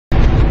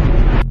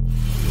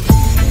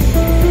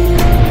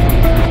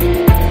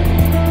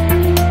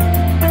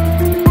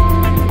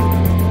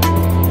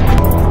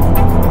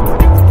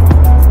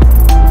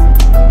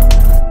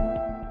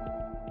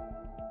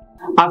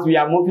as we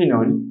are moving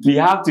on, we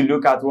have to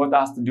look at what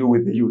has to do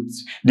with the youth,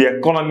 the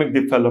economic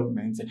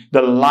development,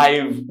 the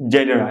life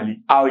generally,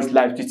 how is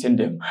life treating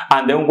them,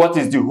 and then what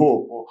is the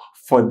hope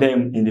for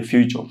them in the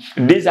future.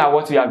 These are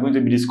what we are going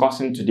to be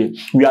discussing today.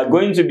 We are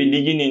going to be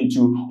digging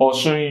into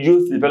Osun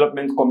Youth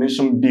Development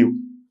Commission Bill,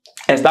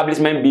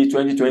 Establishment Bill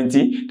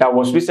 2020, that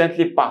was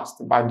recently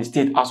passed by the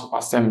State House of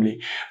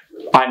Assembly.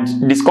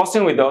 And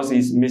discussing with us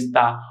is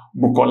Mr.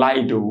 Bukola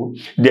Idowu,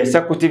 the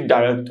Executive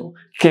Director,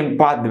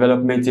 Kimpact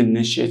Development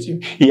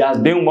Initiative. He has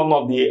been one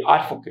of the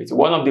advocates,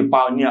 one of the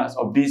pioneers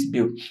of this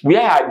bill.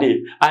 Where are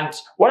they? And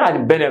what are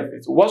the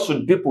benefits? What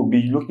should people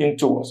be looking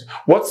towards?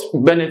 What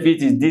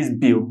benefit is this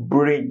bill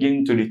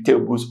bringing to the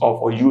tables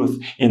of our youth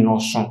in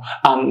Osun?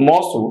 And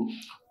more so,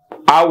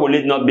 how will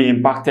it not be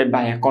impacted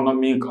by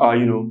economic,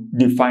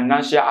 the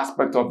financial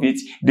aspect of it,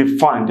 the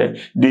fund,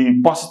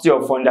 the paucity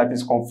of fund that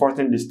is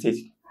comforting the state?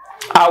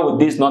 How will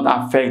this not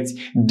affect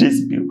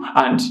this bill?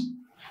 And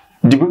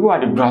the people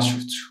at the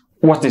grassroots,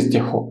 what is the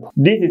hope?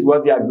 This is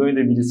what we are going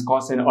to be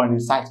discussing on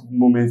Insightful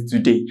Moments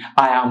today.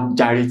 I am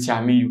Jare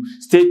Tiamiyu.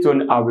 Stay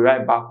tuned, I'll be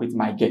right back with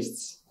my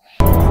guests.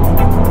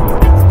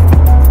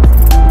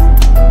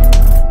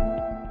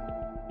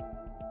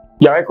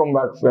 Yeah, welcome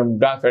back from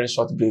that very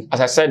short break.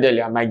 As I said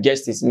earlier, my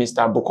guest is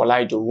Mr.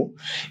 Bukola Idowu.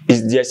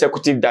 He's the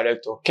Executive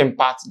Director,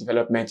 Kimpact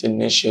Development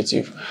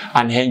Initiative,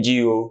 an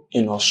NGO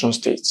in Osun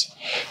State.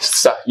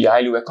 Sir, you're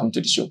highly welcome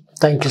to the show.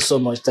 Thank you so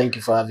much. Thank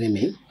you for having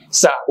me.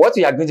 Sir, what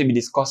we are going to be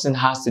discussing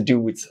has to do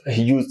with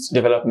youth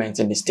development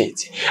in the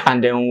state.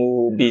 And then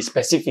we'll be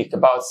specific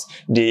about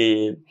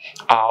the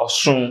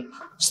Osun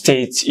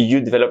State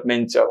Youth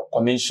Development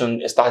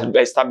Commission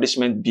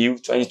Establishment Bill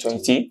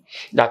 2020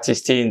 that is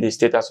still in the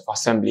State House of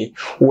Assembly.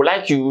 We would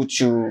like you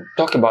to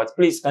talk about,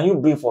 please, can you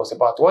brief us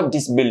about what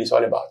this bill is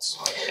all about?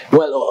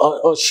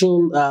 Well,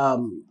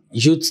 Osun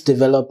Youth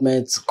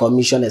Development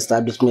Commission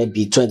Establishment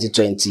Bill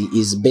 2020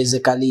 is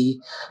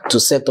basically to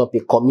set up a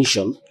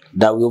commission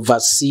that will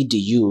oversee the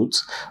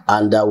youth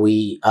and that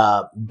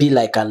will be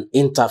like an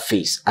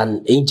interface,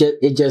 an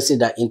agency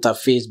that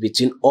interface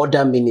between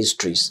other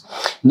ministries.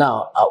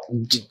 Now,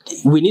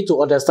 we need to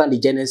understand the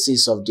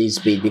genesis of this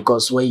bill,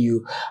 because when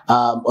you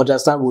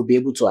understand, we'll be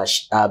able to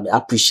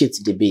appreciate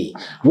the bill.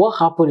 What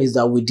happened is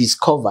that we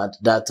discovered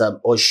that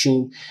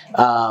Osun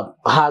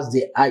has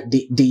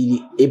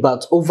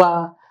about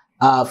over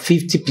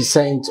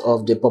 50%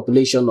 of the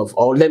population of,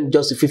 or let me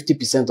just say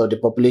 50% of the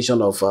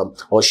population of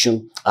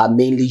Osun are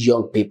mainly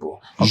young people,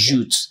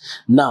 youths.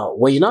 Now,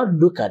 when you now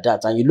look at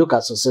that and you look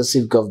at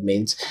successive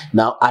governments,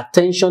 now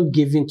attention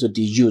given to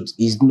the youth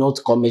is not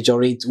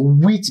commensurate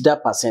with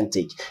that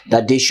percentage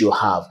that they should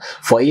have.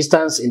 For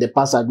instance, in the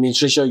past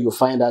administration, you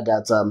find out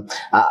that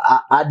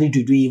how did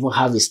we even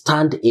have a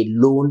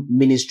stand-alone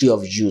Ministry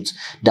of Youth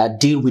that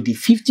deal with the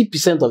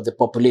 50% of the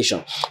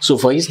population? So,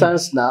 for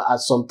instance, now at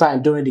some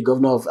time during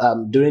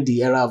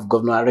the era of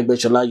Governor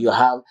Aregbesola, you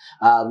have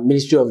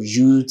Ministry of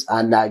Youth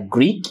and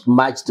Greek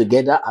merged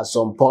together at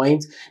some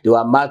point. They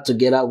were merged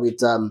together with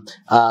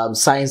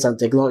science and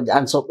technology,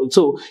 and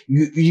so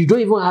you don't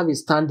even have a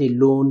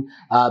standalone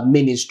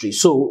ministry.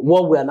 So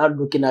what we are now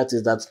looking at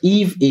is that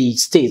if a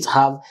state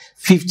have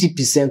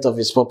 50% of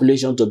its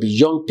population to be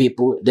young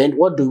people, then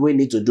what do we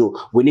need to do?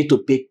 We need to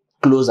pay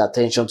close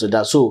attention to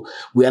that. So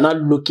we are not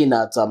looking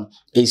at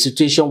a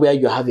situation where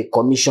you have a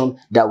commission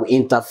that will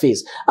interface.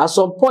 At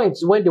some point,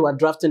 when they were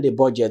drafting the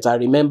budget, I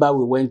remember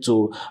we went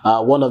to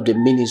one of the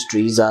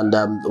ministries and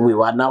we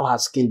were now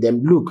asking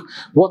them, look,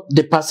 what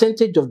the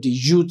percentage of the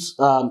youth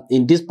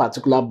in this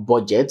particular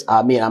budget,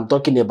 I mean, I'm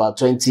talking about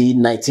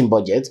 2019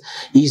 budget,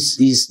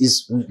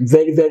 is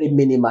very, very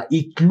minimal.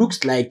 It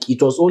looks like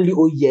it was only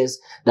OES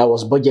that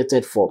was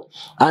budgeted for.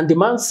 And the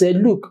man said,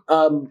 look,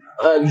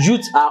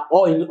 youth are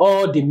all in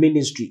all the ministry.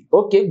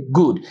 Okay,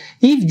 good.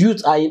 If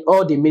youth are in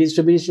all the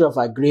ministry, Ministry of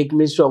Agri,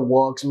 Ministry of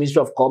Works,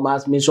 Ministry of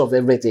Commerce, Ministry of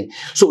everything.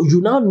 So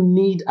you now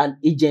need an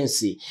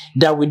agency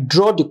that will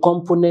draw the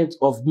component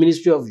of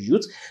Ministry of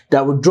Youth,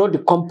 that will draw the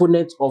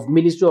component of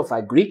Ministry of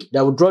Agri,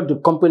 that will draw the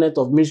component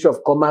of Ministry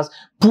of Commerce,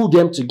 pull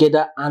them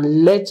together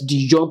and let the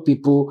young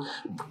people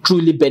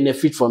truly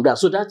benefit from that.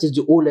 So that is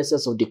the whole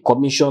essence of the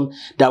commission,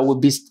 that will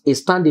be a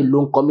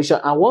standalone commission.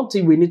 And one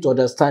thing we need to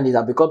understand is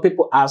that because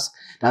people ask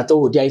that,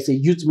 oh, there is a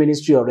youth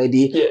ministry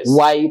already, yes,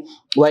 why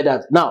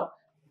that? Now,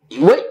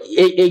 when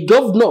a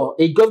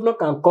governor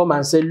can come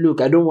and say,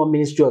 look, I don't want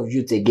Ministry of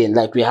Youth again,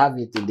 like we have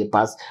it in the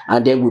past,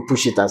 and then we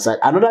push it aside.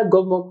 Another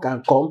governor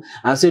can come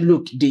and say,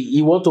 look,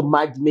 you want to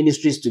merge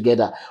ministries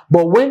together.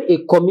 But when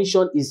a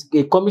commission is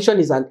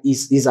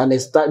an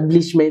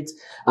establishment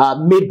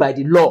made by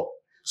the law,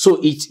 so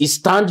it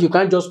stands, you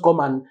can't just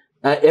come and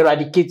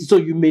eradicate it. So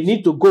you may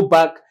need to go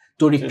back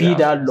to repeat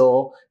that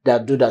law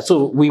that do that.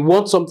 So we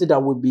want something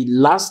that will be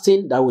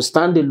lasting, that will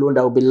stand alone,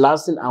 that will be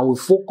lasting, and will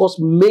focus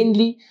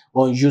mainly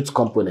on youth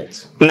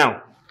components.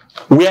 Now,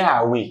 where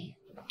are we?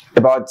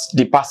 about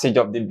the passage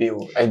of the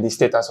bill and the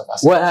status of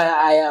assembly?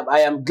 Well, I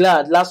am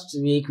glad. Last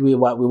week we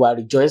were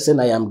rejoicing.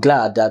 I am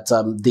glad that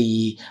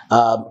the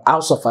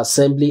House of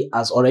Assembly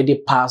has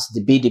already passed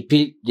the bill.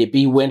 The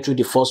bill went through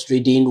the first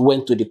reading,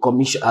 went to the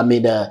commission.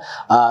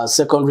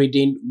 Second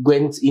reading,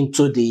 went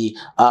into the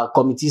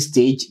committee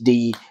stage.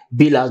 The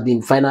bill has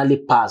been finally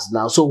passed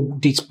now. So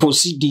the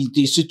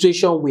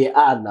situation we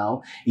are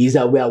now is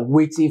that we are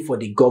waiting for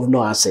the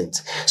governor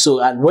assent. So,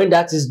 and when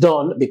that is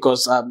done,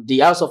 because the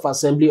House of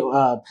Assembly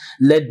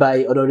led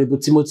by Honorable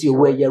Timothy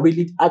Oweya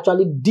really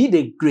actually did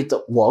a great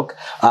work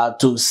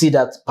to see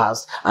that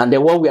passed. And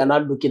then what we are now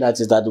looking at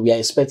is that we are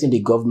expecting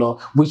the governor,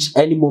 which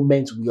any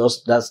moment we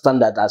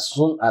understand that as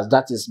soon as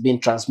that is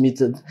being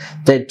transmitted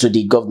to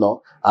the governor,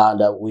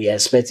 and we are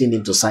expecting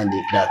him to sign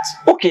that.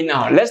 Okay,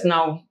 now let's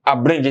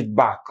bring it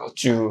back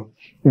to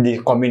the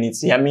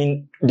community. I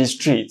mean, the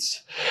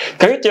streets.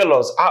 Can you tell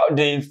us how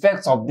the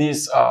effects of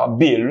this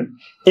bill,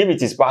 if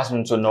it is passed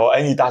into law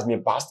and it has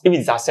been passed, if it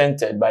is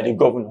assented by the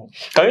governor?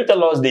 Can you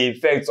tell us the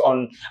effects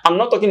on? I'm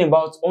not talking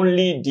about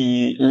only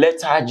the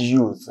lettered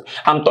youth.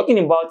 I'm talking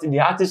about the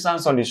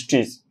artisans on the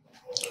streets,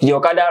 the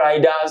Okada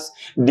riders,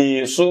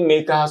 the shoe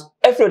makers,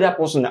 every other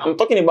person. I'm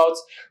talking about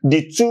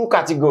the two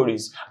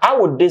categories.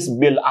 How would this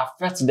bill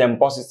affect them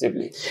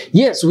positively?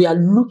 Yes, we are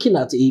looking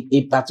at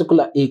a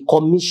particular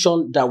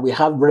commission that we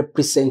have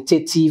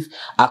representative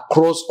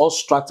across all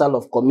strata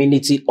of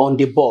community on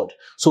the board.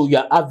 So you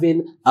are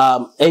having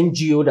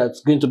NGO that's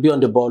going to be on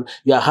the board.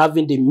 You are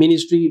having the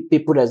ministry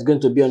people that's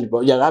going to be on the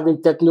board. You are having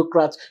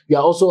technocrats. You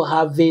are also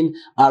having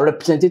a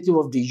representative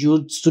of the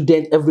youth,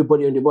 student,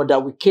 everybody on the board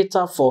that will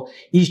cater for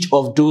each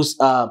of those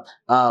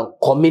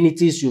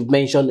communities you've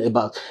mentioned about.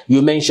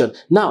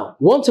 Now,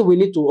 one thing we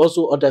need to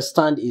also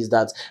understand is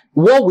that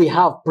what we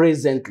have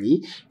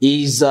presently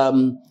is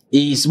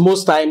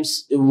most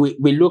times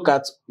we look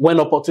at when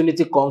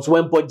opportunity comes,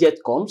 when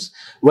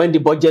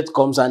the budget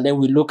comes, and then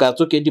we look at,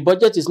 okay, the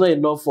budget is not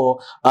enough for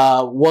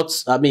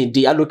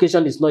the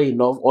allocation is not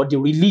enough, or the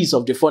release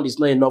of the fund is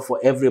not enough for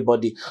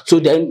everybody. So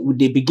then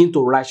they begin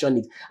to ration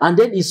it. And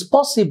then it's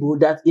possible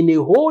that in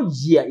a whole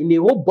year, in a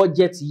whole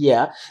budget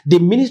year, the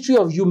Ministry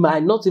of Youth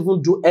might not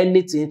even do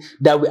anything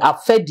that will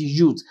affect the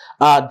youth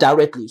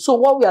directly. So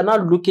what we are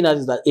now looking at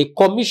is that a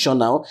commission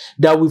now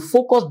that will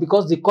focus,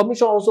 because the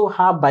commission also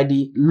have by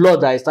the law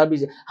that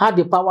established had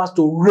the powers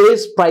to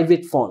raise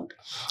private fund,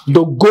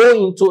 to go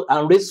into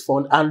and raise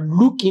fund and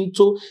look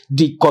into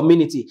the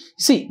community.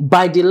 See,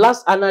 by the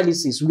last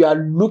analysis, we are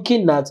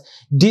looking at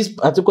this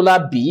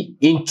particular bill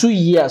in 2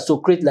 years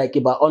to create like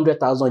about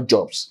 100,000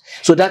 jobs.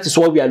 So that is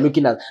what we are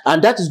looking at,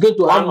 and that is going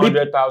to have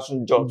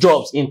 100,000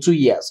 jobs in 2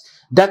 years.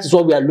 That is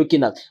what we are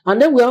looking at. And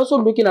then we are also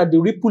looking at the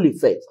ripple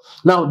effect.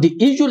 Now, the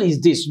issue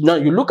is this. Now,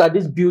 you look at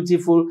this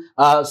beautiful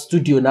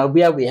studio now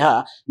where we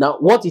are. Now,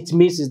 what it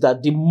means is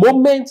that the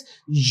moment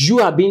you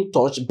are being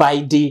touched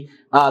by the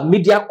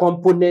media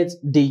component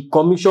the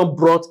commission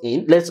brought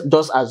in, let's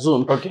just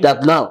assume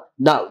that now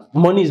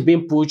money is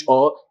being pushed,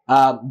 or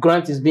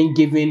grant is being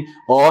given,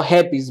 or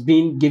help is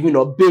being given,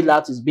 or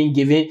bailout is being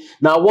given.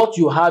 Now what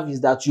you have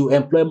is that you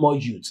employ more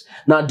youth.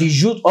 Now the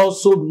youth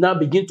also now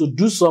begin to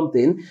do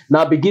something,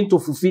 now begin to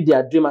fulfill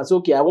their dream and say,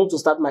 okay, I want to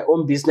start my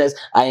own business,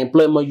 I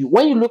employ more youth.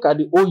 When you look at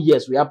the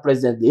OES we have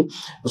presently,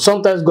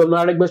 sometimes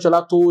Governor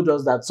Aregbesola told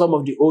us that some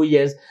of the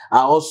OES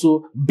are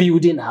also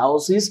building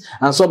houses,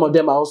 and some of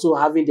them are also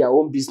having their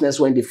own business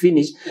when they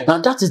finish. Yes.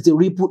 And that is the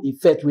ripple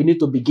effect we need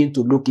to begin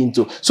to look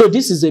into. So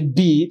this is a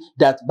bill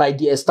that by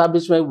the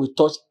establishment will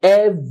touch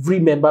every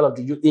member of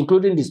the youth,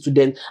 including the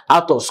students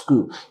out of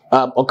school,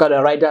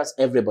 Okada riders,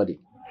 everybody.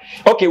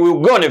 Okay,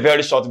 we'll go on a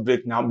very short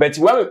break now, but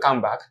when we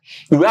come back,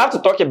 we will have to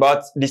talk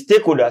about the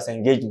stakeholders'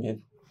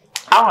 engagement.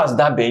 How has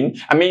that been?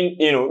 I mean,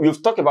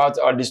 you've talked about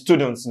the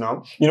students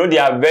now. They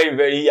are very,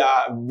 very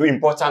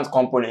important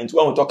components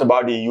when we talk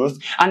about the youth,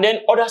 and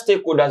then other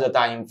stakeholders that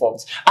are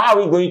involved. How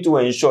are we going to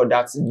ensure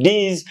that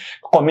this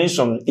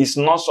commission is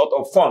not short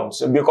of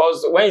funds?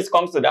 Because when it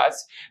comes to that,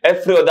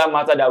 every other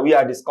matter that we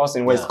are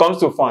discussing, when it comes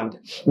to fund,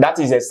 that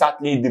is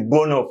exactly the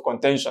bone of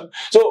contention.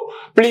 So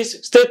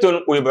please stay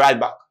tuned. We'll be right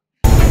back.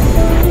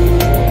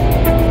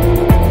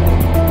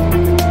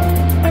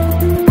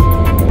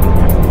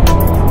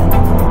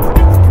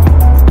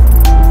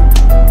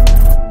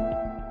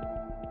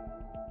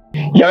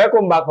 Yeah,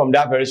 welcome back from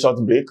that very short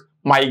break.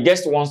 My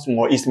guest once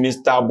more is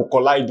Mr.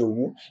 Bukola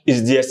Idowu.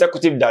 He's the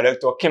Executive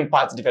Director of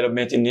Kimpact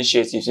Development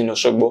Initiative in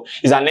Osogbo.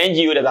 It's an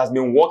NGO that has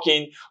been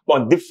working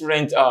on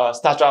different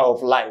strata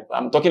of life.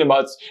 I'm talking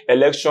about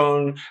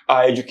election,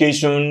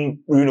 education,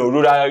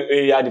 rural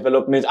area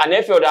development, and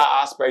every other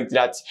aspect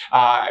that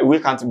we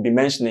can't be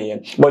mentioning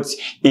here. But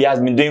he has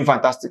been doing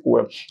fantastic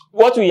work.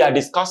 What we are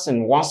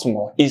discussing once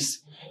more is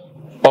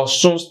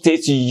Osun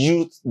State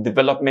Youth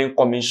Development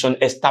Commission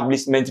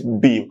Establishment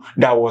Bill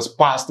that was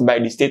passed by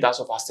the State House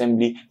of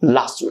Assembly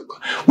last week.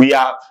 We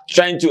are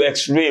trying to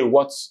x-ray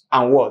what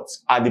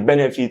are the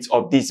benefits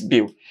of this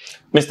bill.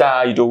 Mr.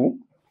 Idowu,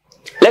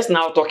 Let's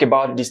now talk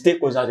about the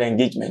stakeholders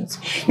engagement.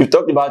 You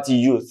talked about the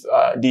youth,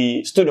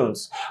 the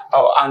students,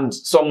 and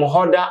some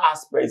other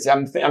aspects.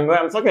 I'm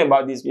talking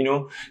about this.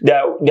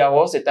 There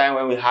was a time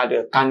when we had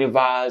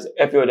carnivals,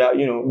 every other,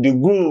 the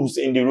groups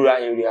in the rural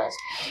areas.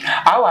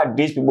 How are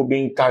these people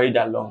being carried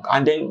along?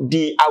 And then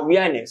the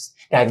awareness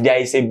that there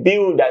is a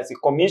bill, there's a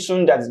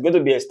commission that is going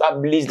to be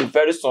established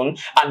very soon,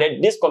 and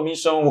then this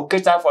commission will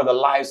cater for the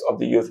lives of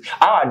the youth.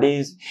 How are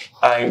these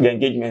the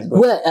engagements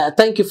going? Well,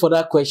 thank you for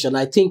that question.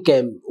 I think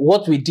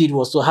what we did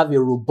was to have a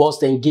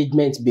robust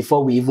engagement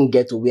before we even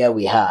get to where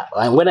we are.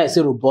 And when I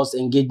say robust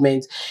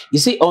engagement, you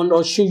see, on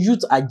Osun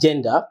Youth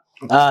agenda,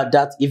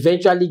 that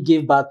eventually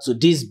gave birth to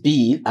this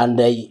bill, and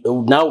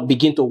now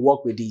begin to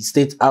work with the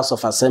State House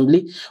of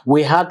Assembly.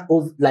 We had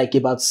like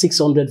about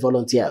 600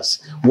 volunteers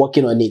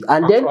working on it,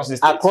 and then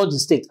across the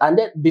state. And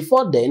then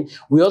before then,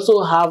 we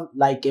also have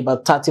like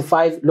about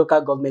 35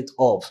 local government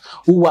hubs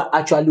who were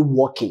actually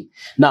working.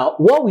 Now,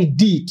 what we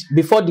did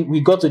before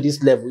we got to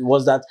this level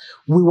was that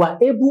we were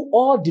able,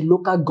 all the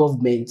local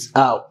government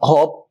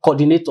hub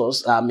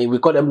coordinators, we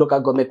call them local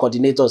government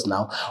coordinators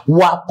now,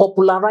 were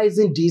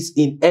popularizing this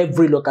in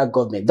every local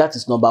government. That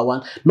is number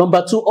one.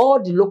 Number two,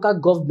 all the local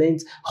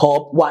government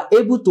hub were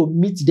able to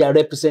meet their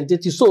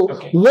representatives. So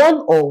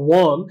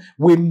one-on-one,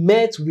 we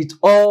met with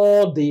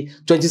all the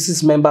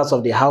 26 members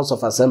of the House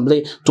of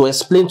Assembly to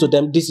explain to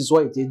them, this is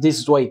what it is, this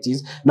is what it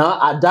is. Now,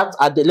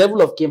 at the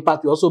level of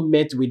Kimpact, we also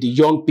met with the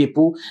young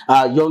people,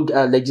 young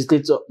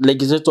legislator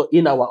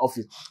in our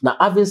office. Now,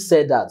 having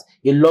said that,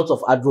 a lot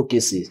of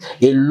advocacy,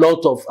 a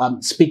lot of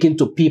speaking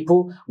to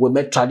people. We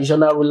met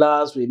traditional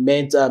rulers, we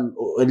met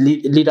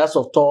leaders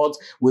of thought,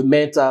 we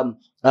met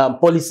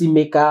policy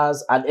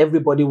makers, and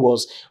everybody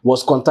was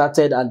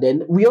contacted. And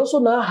then we also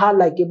now had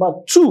like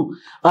about 2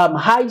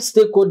 high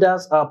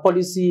stakeholders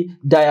policy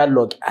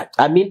dialogue.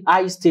 I mean,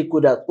 high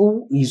stakeholders,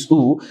 who is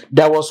who.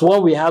 There was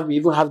one we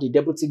even have the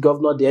deputy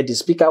governor there, the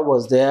speaker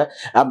was there,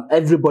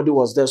 everybody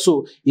was there.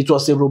 So it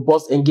was a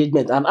robust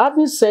engagement. And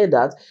having said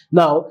that,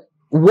 now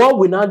what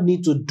we now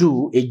need to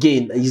do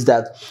again is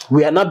that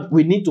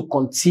we need to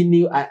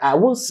continue. I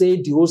won't say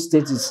the whole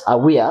state is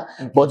aware,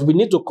 but we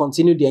need to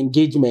continue the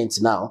engagement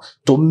now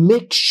to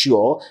make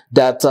sure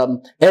that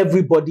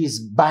everybody is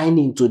buying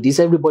into this,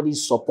 everybody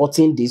is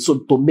supporting this, so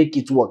to make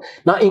it work.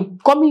 Now, in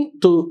coming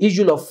to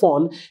issue of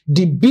fund,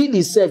 the bill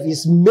itself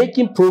is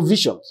making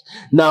provisions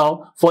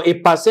now for a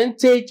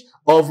percentage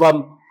of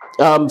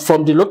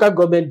from the local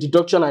government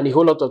deduction and a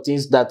whole lot of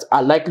things that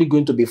are likely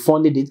going to be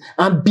funded it.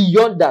 And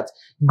beyond that,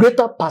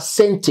 greater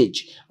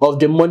percentage of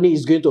the money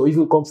is going to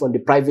even come from the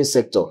private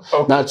sector.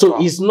 Now,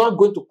 so it's not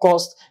going to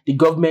cost the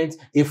government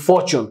a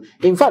fortune.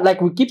 In fact,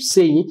 like we keep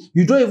saying,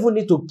 you don't even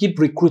need to keep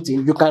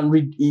recruiting. You can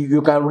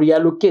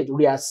reallocate,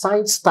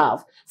 reassign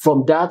staff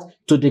from that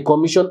to the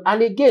commission.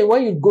 And again,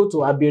 when you go to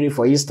Abiri,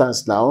 for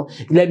instance, now,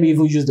 let me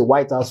even use the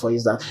White House, for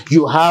instance,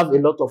 you have a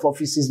lot of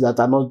offices that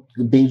are not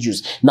being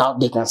used. Now,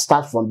 they can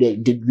start from there.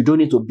 You don't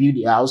need to build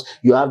the house.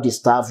 You have the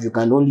staff. You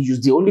can only use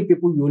the only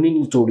people you only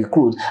need to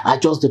recruit are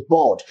just the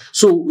board.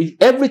 So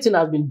everything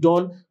has been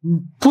done,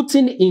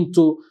 putting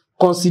into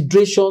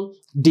consideration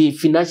the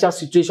financial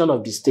situation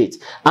of the state.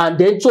 And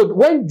then, so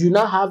when you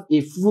now have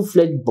a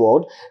full-fledged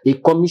board, a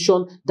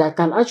commission that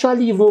can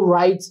actually even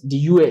write the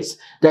US,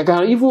 that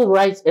can even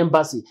write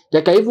embassy,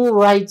 that can even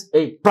write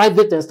a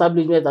private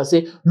establishment and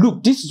say,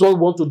 look, this is what we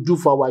want to do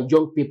for our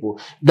young people.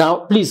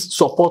 Now, please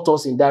support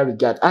us in that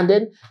regard. And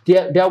then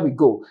there we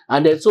go.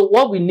 And then, so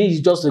what we need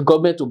is just the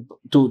government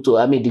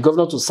the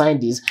governor to sign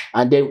this,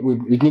 and then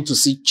we need to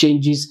see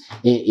changes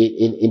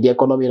in the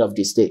economy of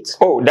the state.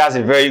 Oh, that's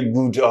a very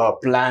good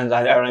plan.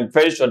 And I'm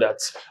very sure that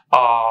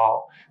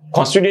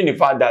considering the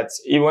fact that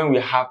even we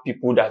have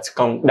people that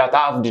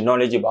have the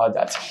knowledge about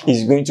that,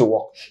 it's going to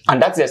work.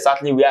 And that's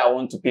exactly where I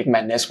want to pick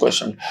my next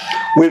question.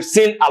 We've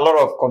seen a lot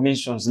of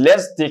commissions.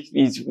 Let's take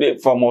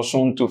it from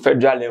Osun to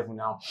federal level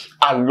now.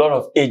 A lot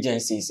of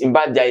agencies. In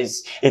fact, there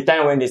is a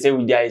time when they say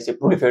there is a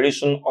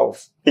proliferation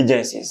of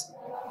agencies.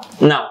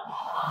 Now,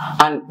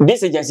 and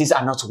these agencies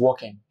are not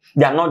working.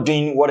 They are not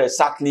doing what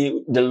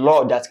exactly the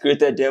law that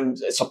created them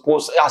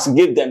has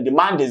given them, the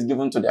mandate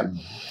given to them.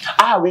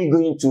 How are we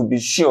going to be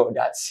sure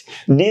that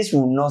this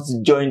will not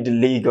join the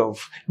league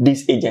of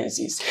these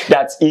agencies?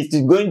 That it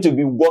is going to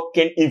be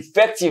working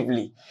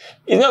effectively.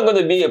 It's not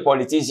going to be a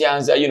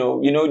politician's,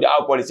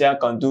 how politicians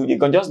can do. They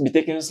can just be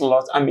taking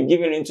slots and be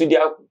given into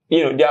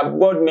their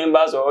board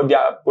members or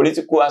their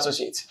political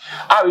associates.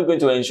 How are we going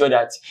to ensure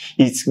that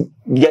it's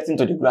getting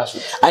to the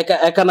grassroots?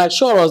 I can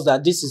assure us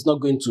that this is not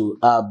going to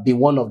be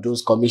one of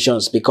those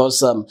commissions,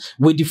 because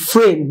with the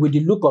frame, with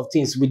the look of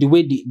things, with the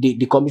way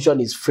the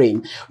commission is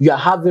framed, you are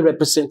having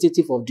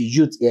representative of the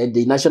youth,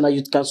 the National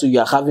Youth Council, you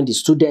are having the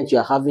students, you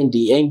are having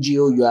the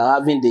NGO, you are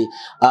having the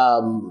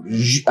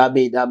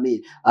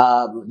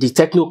the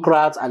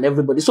technocrats and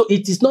everybody. So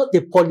it is not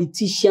a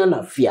politician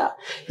affair.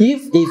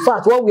 If in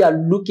fact what we are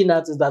looking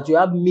at is that you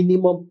have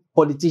minimum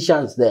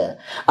politicians there.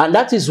 And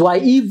that is why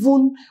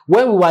even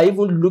when they were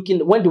even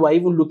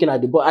looking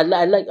at the board,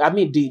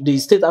 the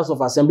State House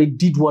of Assembly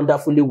did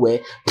wonderfully well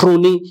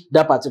pruning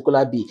that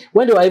particular bill.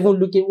 When they were even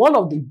looking, one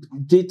of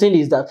the thing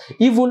is that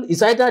even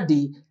it's either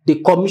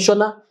the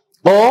commissioner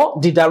or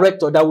the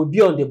director that will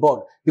be on the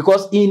board.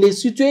 Because in a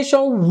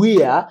situation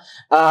where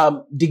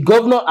the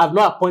governor have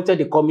not appointed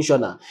the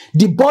commissioner,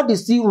 the board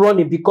is still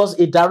running because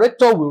a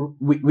director will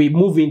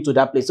move into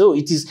that place. So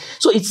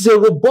it's a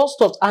robust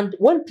stuff. And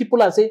when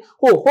people are saying,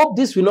 oh, hope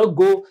this will not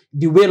go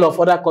the way of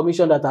other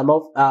commissions that are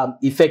not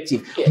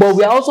effective. Yes. But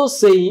we are also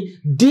saying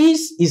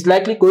this is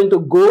likely going to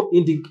go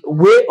in the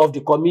way of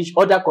the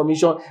other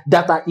commission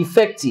that are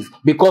effective,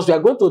 because we are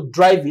going to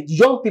drive it.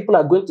 Young people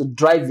are going to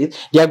drive it.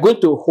 They are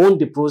going to hone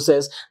the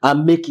process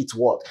and make it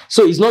work.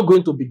 So it's not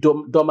going to be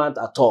dormant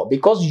at all,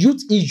 because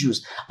youth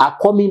issues are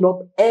coming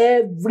up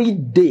every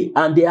day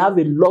and they have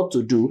a lot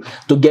to do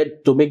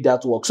to make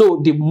that work.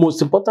 So the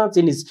most important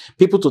thing is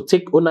people to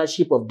take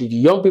ownership of the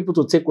young people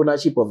to take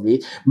ownership of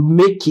it,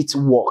 make it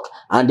work,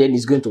 and then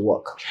it's going to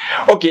work.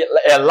 Okay,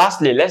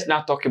 lastly, let's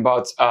now talk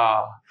about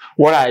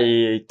what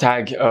I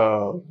tag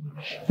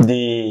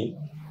the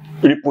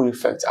ripple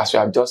effect, as you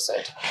have just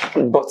said.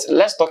 But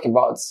let's talk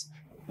about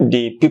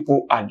the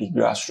people at the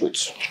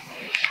grassroots.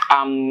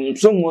 I'm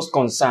so most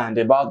concerned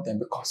about them,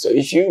 because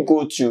if you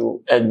go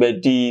to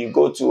Egbedi,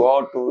 go to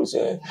all those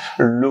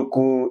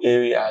local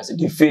areas,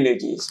 the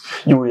villages,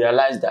 you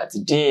realize that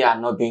they are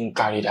not being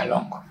carried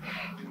along.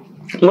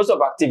 Most of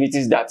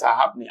activities that are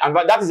happening, and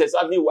that is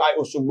exactly why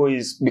Osogbo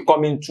is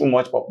becoming too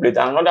much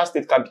populated and other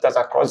state capitals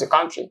across the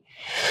country.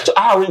 So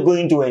how are we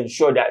going to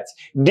ensure that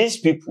these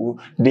people,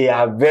 they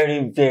are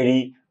very,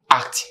 very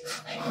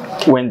active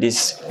when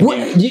this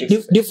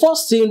the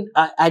first thing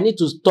I need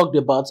to talk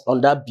about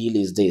on that bill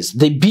is this.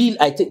 The bill,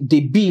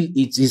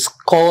 it is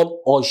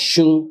called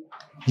Osun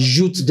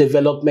Youth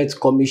Development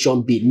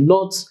Commission Bill,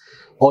 not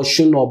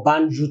Osun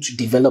Urban Youth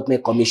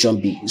Development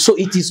Commission Bill. So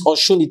it is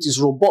Osun, it is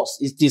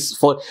robust. It is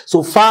for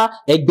so far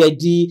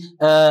Egbedi,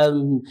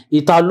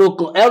 Italo,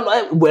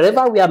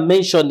 wherever we are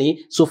mentioning,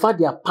 so far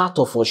they are part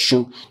of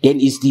Osun. Then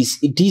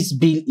this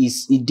bill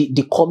is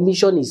the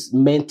commission is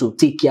meant to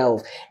take care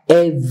of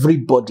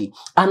everybody.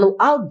 And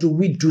how do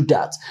we do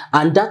that?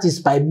 And that is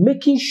by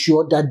making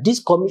sure that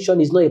this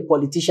commission is not a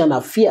politician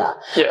affair.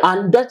 Yeah.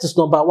 And that is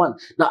number one.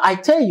 Now I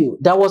tell you,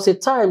 there was a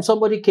time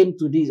somebody came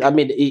to this,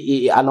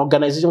 an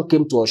organization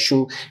came to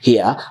Osun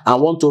here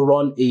and want to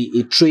run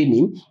a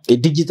training, a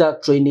digital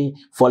training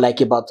for like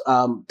about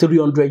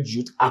 300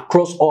 youth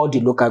across all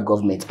the local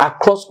government.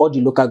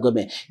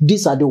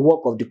 These are the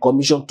work of the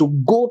commission, to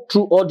go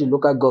through all the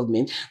local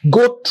government,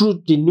 go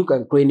through the nook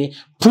and cranny,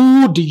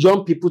 pull the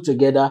young people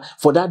together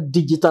for that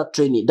digital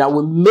training that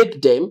will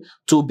make them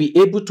to be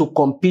able to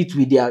compete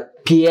with their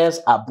peers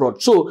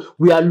abroad. So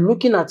we are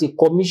looking at a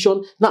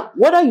commission. Now,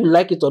 whether you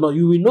like it or not,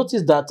 you will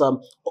notice that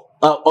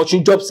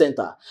Osun Job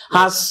Center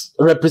has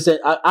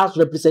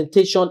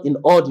representation in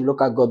all the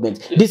local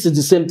government. This is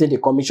the same thing the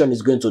commission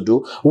is going to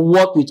do.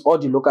 Work with all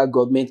the local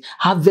government,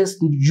 harvest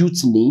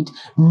youth need,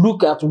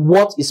 look at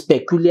what is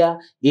peculiar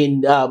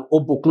in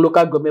Obok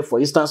local government, for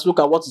instance, look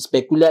at what is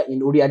peculiar in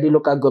Uriade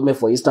local government,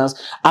 for instance,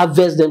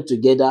 harvest them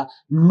together,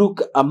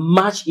 look and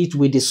match it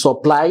with the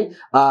supply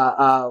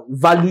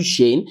value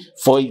chain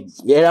for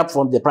either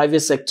from the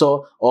private sector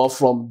or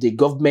from the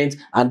government,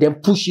 and then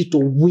push it to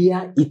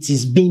where it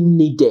is being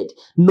needed.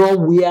 Not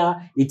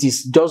where it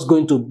is just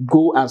going to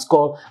go and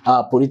score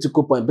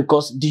political point,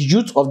 because the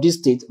youth of this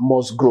state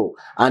must grow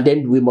and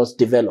then we must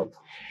develop.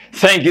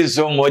 Thank you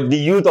so much. The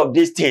youth of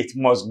this state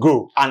must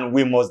grow and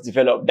we must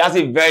develop. That's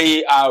a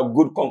very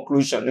good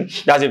conclusion.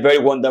 That's a very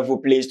wonderful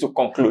place to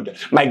conclude.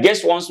 My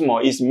guest once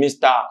more is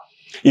Mr.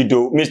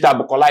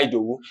 Bukola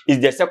Idowu is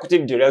the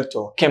Executive Director,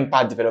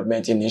 Kimpact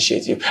Development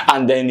Initiative,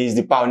 and then is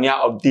the pioneer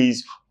of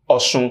this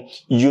Osun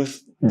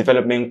Youth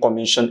Development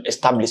Commission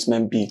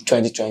Establishment Bill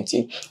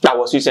 2020 that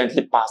was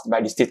recently passed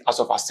by the State House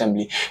of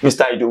Assembly.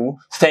 Mr. Idowu,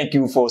 thank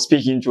you for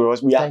speaking to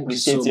us. We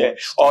appreciate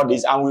all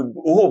this, and we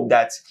hope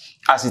that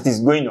as it is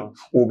going on,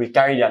 we'll be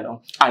carried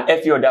along, and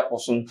every other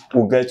person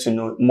will get to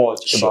know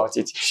much about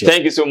it.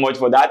 Thank you so much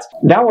for that.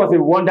 That was a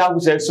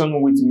wonderful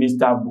session with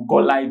Mr.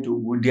 Bukola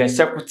Idowu, the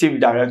Executive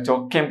Director,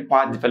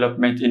 Kimpact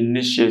Development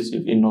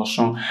Initiative in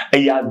Osun.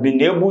 He has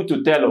been able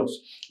to tell us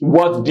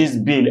what this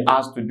bill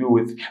has to do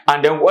with,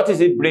 and then what is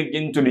it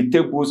bringing to the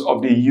tables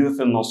of the youth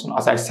in Osun,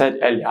 as I said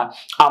earlier,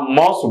 and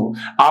also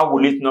how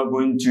will it not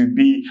going to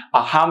be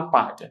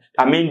hampered?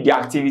 The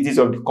activities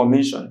of the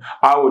commission,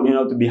 how will it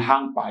not to be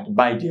hampered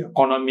by the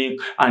economic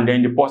and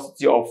then the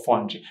paucity of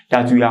funds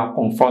that we are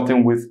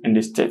confronting with in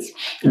the state?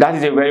 That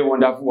is a very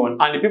wonderful one,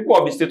 and the people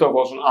of the state of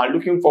Osun are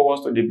looking forward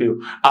to the bill.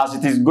 As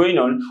it is going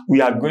on, we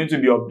are going to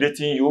be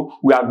updating you.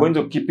 We are going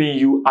to keeping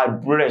you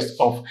abreast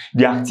of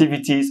the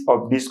activities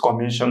of this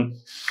commission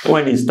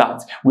when it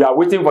starts. We are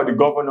waiting for the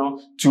governor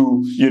to,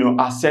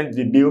 assent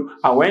the bill,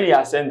 and when he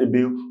assents the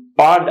bill,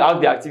 all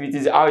the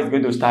activities, how it's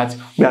going to start,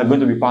 we are going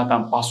to be part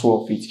and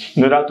parcel of it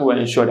in order to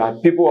ensure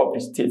that people of the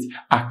state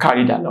are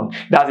carried along.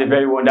 That's a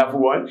very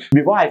wonderful one.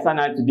 Before I sign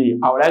out today,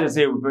 I would like to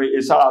say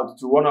a shout out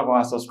to one of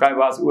our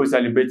subscribers who is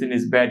celebrating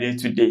his birthday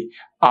today.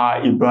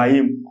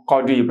 Ibrahim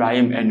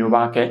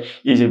Enobanke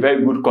is a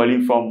very good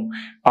colleague from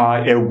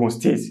Osun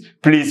State.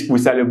 Please, we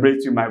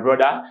celebrate you, my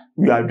brother.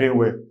 We are doing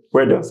well.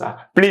 Well done, sir.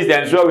 Please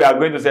ensure we are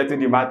going to settle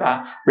the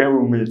matter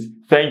when we meet.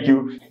 Thank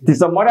you. Till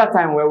some other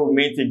time when we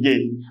meet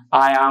again.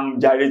 I am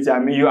Jare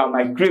Tiamiyu and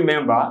my crew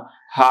member,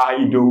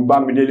 Idowu,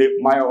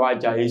 Mayowa,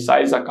 Jare,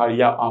 Sai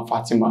Zakaria, and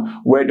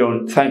Fatima. Well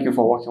done. Thank you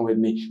for working with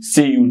me.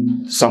 See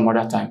you some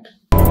other time.